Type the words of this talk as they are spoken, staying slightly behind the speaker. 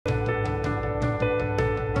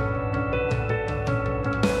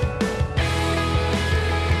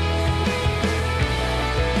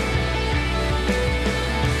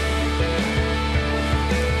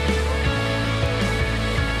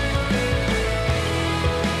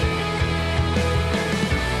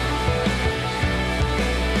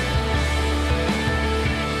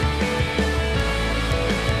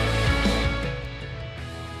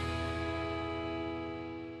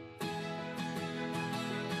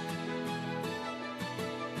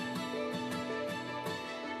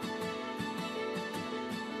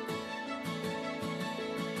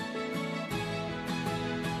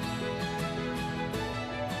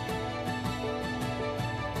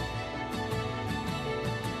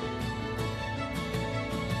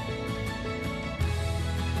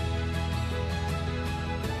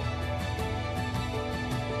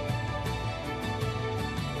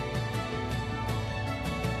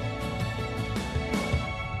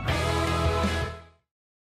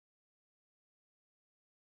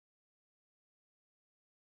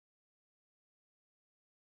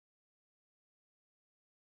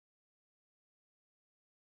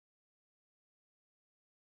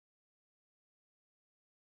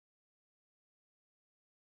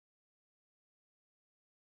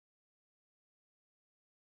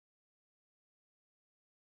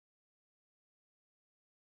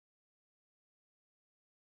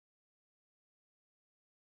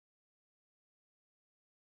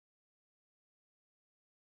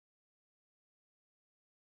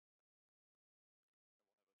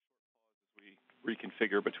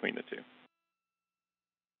reconfigure between the two.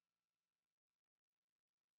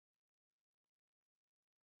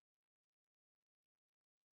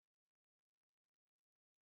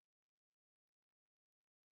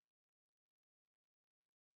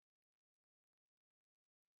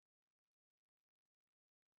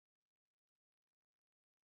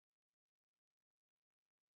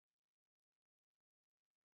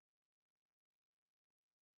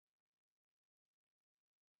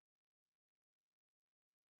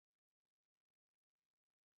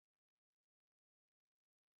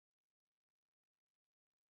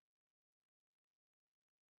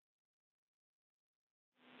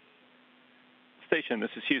 Station, this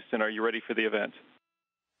is Houston. Are you ready for the event?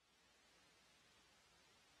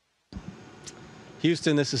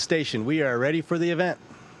 Houston, this is Station. We are ready for the event.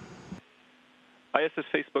 ISS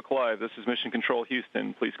Facebook Live, this is Mission Control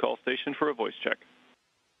Houston. Please call Station for a voice check.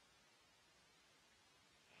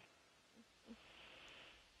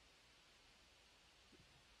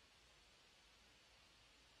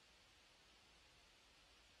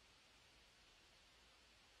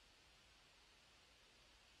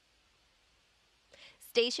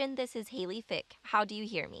 Station, this is Haley Fick. How do you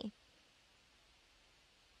hear me?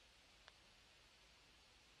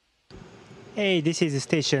 Hey, this is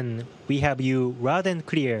Station. We have you loud and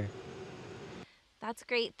clear. That's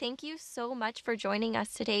great. Thank you so much for joining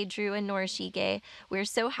us today, Drew and Norishige. We're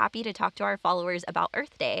so happy to talk to our followers about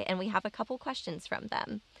Earth Day, and we have a couple questions from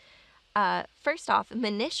them. First off,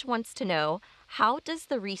 Manish wants to know, how does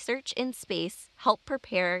the research in space help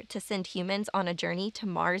prepare to send humans on a journey to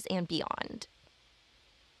Mars and beyond?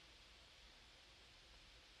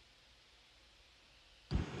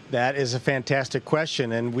 That is a fantastic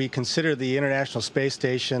question, and we consider the International Space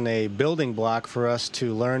Station a building block for us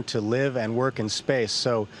to learn to live and work in space.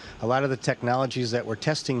 So a lot of the technologies that we're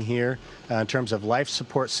testing here in terms of life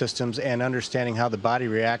support systems and understanding how the body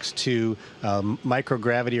reacts to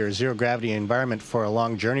microgravity or zero gravity environment for a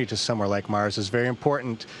long journey to somewhere like Mars is very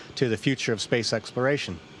important to the future of space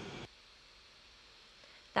exploration.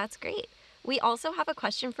 That's great. We also have a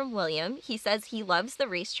question from William. He says he loves the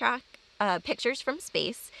racetrack pictures from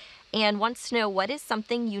space and wants to know, what is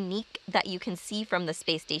something unique that you can see from the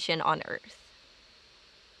space station on Earth?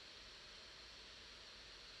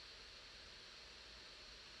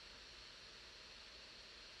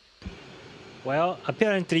 Well,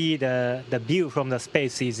 apparently the view from the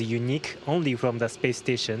space is unique only from the space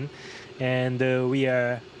station, and we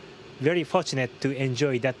are very fortunate to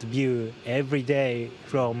enjoy that view every day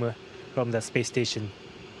from the space station.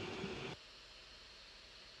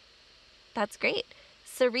 That's great.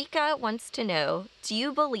 Sarika wants to know, do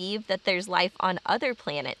you believe that there's life on other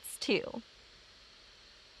planets too?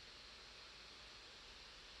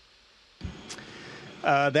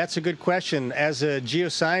 That's a good question. As a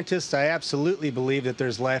geoscientist, I absolutely believe that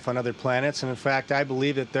there's life on other planets. And in fact, I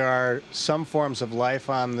believe that there are some forms of life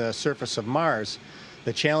on the surface of Mars.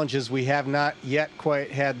 The challenge is we have not yet quite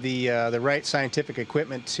had the right scientific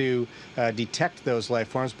equipment to detect those life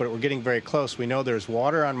forms, but we're getting very close. We know there's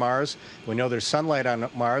water on Mars, we know there's sunlight on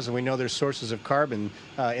Mars, and we know there's sources of carbon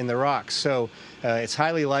in the rocks. So it's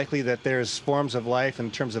highly likely that there's forms of life in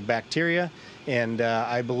terms of bacteria. And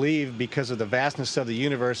I believe, because of the vastness of the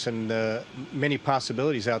universe and the many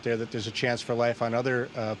possibilities out there, that there's a chance for life on other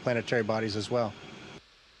planetary bodies as well.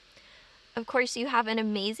 Of course, you have an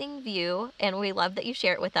amazing view, and we love that you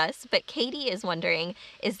share it with us. But Katie is wondering,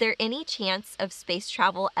 is there any chance of space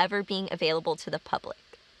travel ever being available to the public?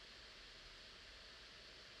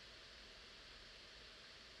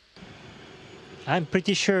 I'm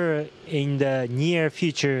pretty sure in the near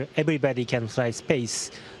future everybody can fly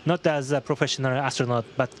space, not as a professional astronaut,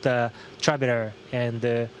 but a traveler, and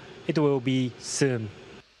it will be soon.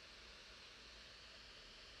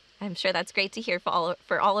 I'm sure that's great to hear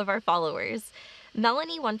for all of our followers.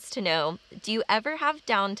 Melanie wants to know, do you ever have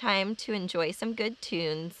downtime to enjoy some good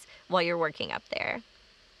tunes while you're working up there?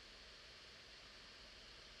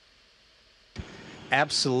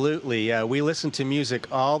 Absolutely. We listen to music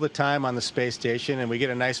all the time on the space station, and we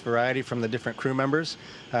get a nice variety from the different crew members.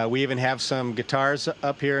 We even have some guitars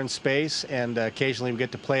up here in space, and occasionally we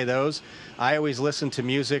get to play those. I always listen to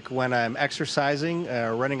music when I'm exercising,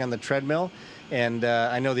 running on the treadmill, and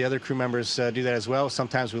I know the other crew members do that as well.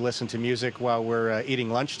 Sometimes we listen to music while we're eating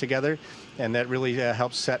lunch together, and that really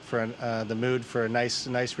helps set for the mood for a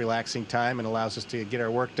nice relaxing time, and allows us to get our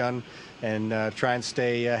work done and try and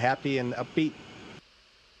stay happy and upbeat.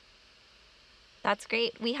 That's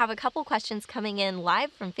great. We have a couple questions coming in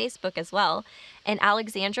live from Facebook as well. And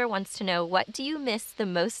Alexandra wants to know, what do you miss the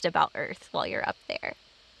most about Earth while you're up there?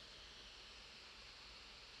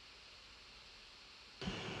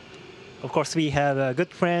 of course, we have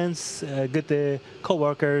good friends, good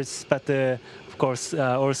co-workers, but of course,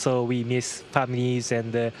 also we miss families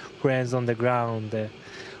and friends on the ground.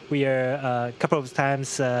 We are a couple of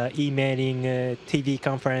times emailing, TV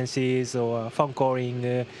conferences, or phone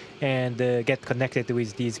calling, and get connected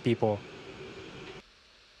with these people.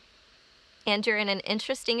 And you're in an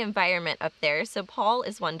interesting environment up there. So Paul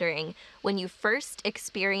is wondering, when you first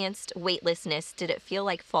experienced weightlessness, did it feel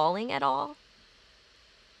like falling at all?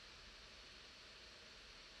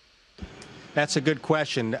 That's a good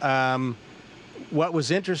question. What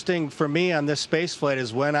was interesting for me on this space flight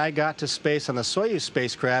is when I got to space on the Soyuz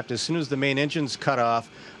spacecraft, as soon as the main engines cut off,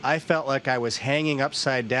 I felt like I was hanging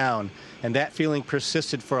upside down, and that feeling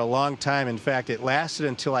persisted for a long time. In fact, it lasted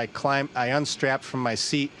until I unstrapped from my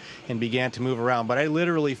seat and began to move around. But I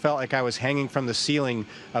literally felt like I was hanging from the ceiling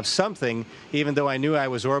of something, even though I knew I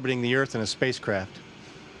was orbiting the Earth in a spacecraft.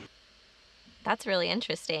 That's really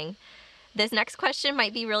interesting. This next question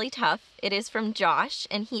might be really tough. It is from Josh,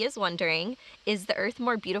 and he is wondering, is the Earth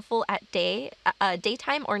more beautiful at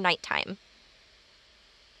daytime or nighttime?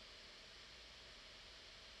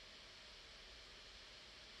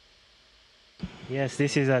 Yes,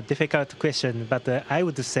 this is a difficult question, but I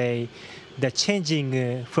would say the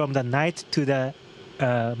changing from the night to the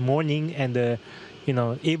morning and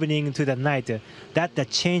evening to the night, that the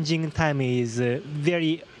changing time is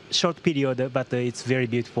very short period, but it's very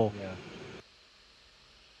beautiful. Yeah.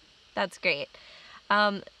 That's great.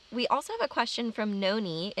 We also have a question from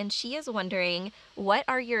Noni, and she is wondering, what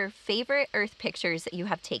are your favorite Earth pictures that you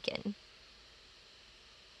have taken?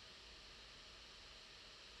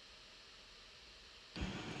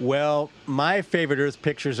 Well, my favorite Earth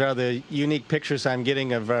pictures are the unique pictures I'm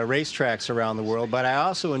getting of racetracks around the world, but I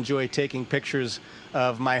also enjoy taking pictures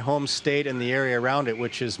of my home state and the area around it,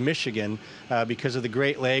 which is Michigan, because of the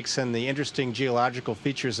Great Lakes and the interesting geological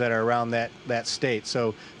features that are around that state.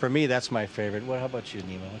 So for me, that's my favorite. How about you,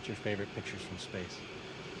 Nima? What's your favorite pictures from space?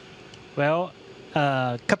 Well,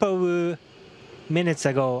 a couple of minutes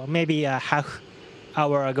ago, maybe a half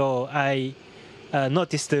hour ago, I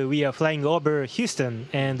noticed we are flying over Houston,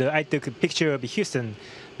 and I took a picture of Houston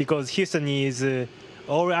because Houston is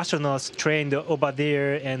all astronauts trained over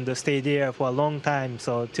there and stay there for a long time.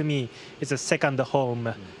 So to me, it's a second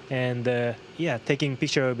home, and yeah, taking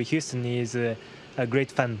picture of Houston is a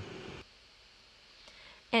great fun.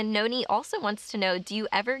 And Noni also wants to know, do you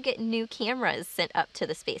ever get new cameras sent up to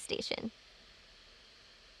the space station?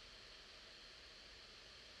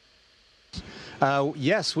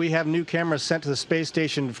 Yes, we have new cameras sent to the space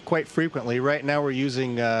station quite frequently. Right now we're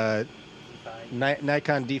using Nikon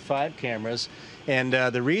D5 cameras. And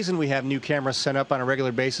the reason we have new cameras sent up on a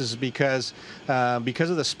regular basis is because of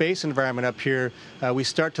the space environment up here, we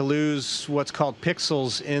start to lose what's called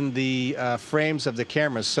pixels in the frames of the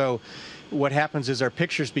cameras. So what happens is our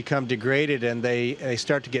pictures become degraded, and they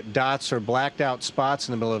start to get dots or blacked out spots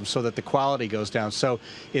in the middle of them, so that the quality goes down. So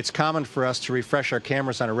it's common for us to refresh our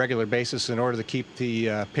cameras on a regular basis in order to keep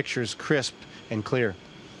the pictures crisp and clear.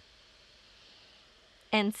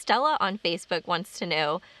 And Stella on Facebook wants to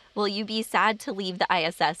know, will you be sad to leave the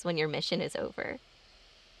ISS when your mission is over?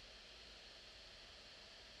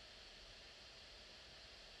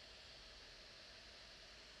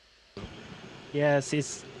 Yes,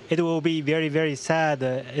 it will be very, very sad,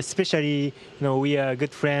 especially we are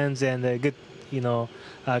good friends and good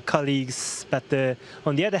colleagues. But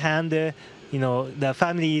on the other hand, the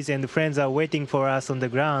families and friends are waiting for us on the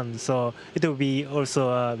ground, so it will be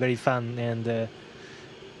also very fun and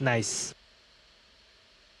nice.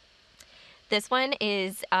 This one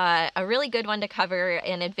is a really good one to cover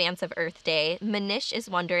in advance of Earth Day. Manish is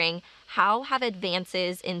wondering, how have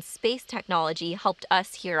advances in space technology helped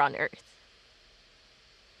us here on Earth?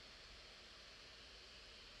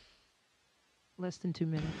 Less than 2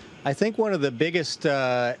 minutes. I think one of the biggest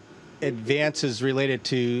advances related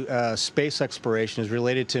to space exploration is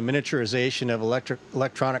related to miniaturization of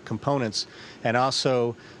electronic components, and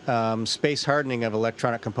also space hardening of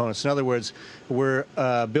electronic components. In other words, we're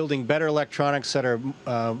building better electronics that are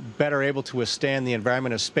better able to withstand the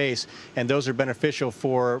environment of space, and those are beneficial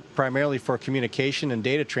primarily for communication and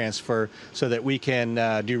data transfer, so that we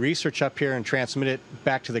can do research up here and transmit it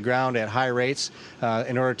back to the ground at high rates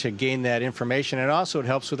in order to gain that information. And also it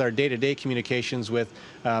helps with our day-to-day communications with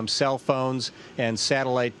cell phones and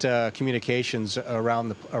satellite communications around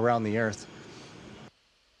the Earth.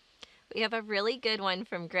 We have a really good one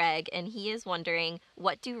from Greg, and he is wondering,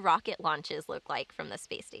 what do rocket launches look like from the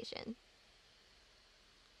space station?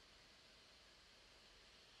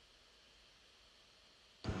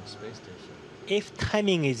 space station. If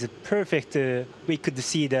timing is perfect, we could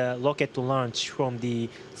see the rocket launch from the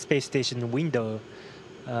space station window.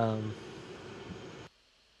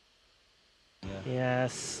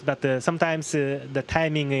 Yes, but sometimes the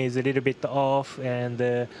timing is a little bit off,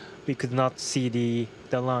 and we could not see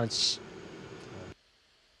the launch.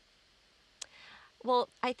 Well,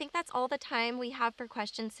 I think that's all the time we have for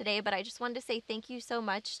questions today, but I just wanted to say thank you so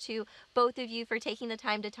much to both of you for taking the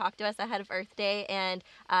time to talk to us ahead of Earth Day. And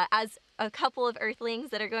as a couple of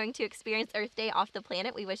Earthlings that are going to experience Earth Day off the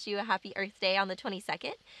planet, we wish you a happy Earth Day on the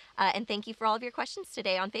 22nd. And thank you for all of your questions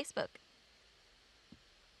today on Facebook.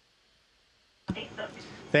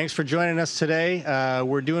 Thanks for joining us today.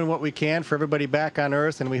 We're doing what we can for everybody back on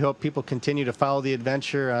Earth, and we hope people continue to follow the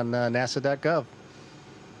adventure on nasa.gov.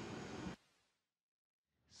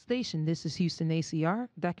 Station, this is Houston ACR.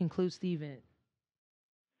 That concludes the event.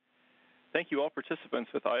 Thank you all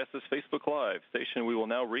participants with ISS Facebook Live. Station, we will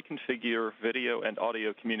now reconfigure video and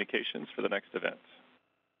audio communications for the next event.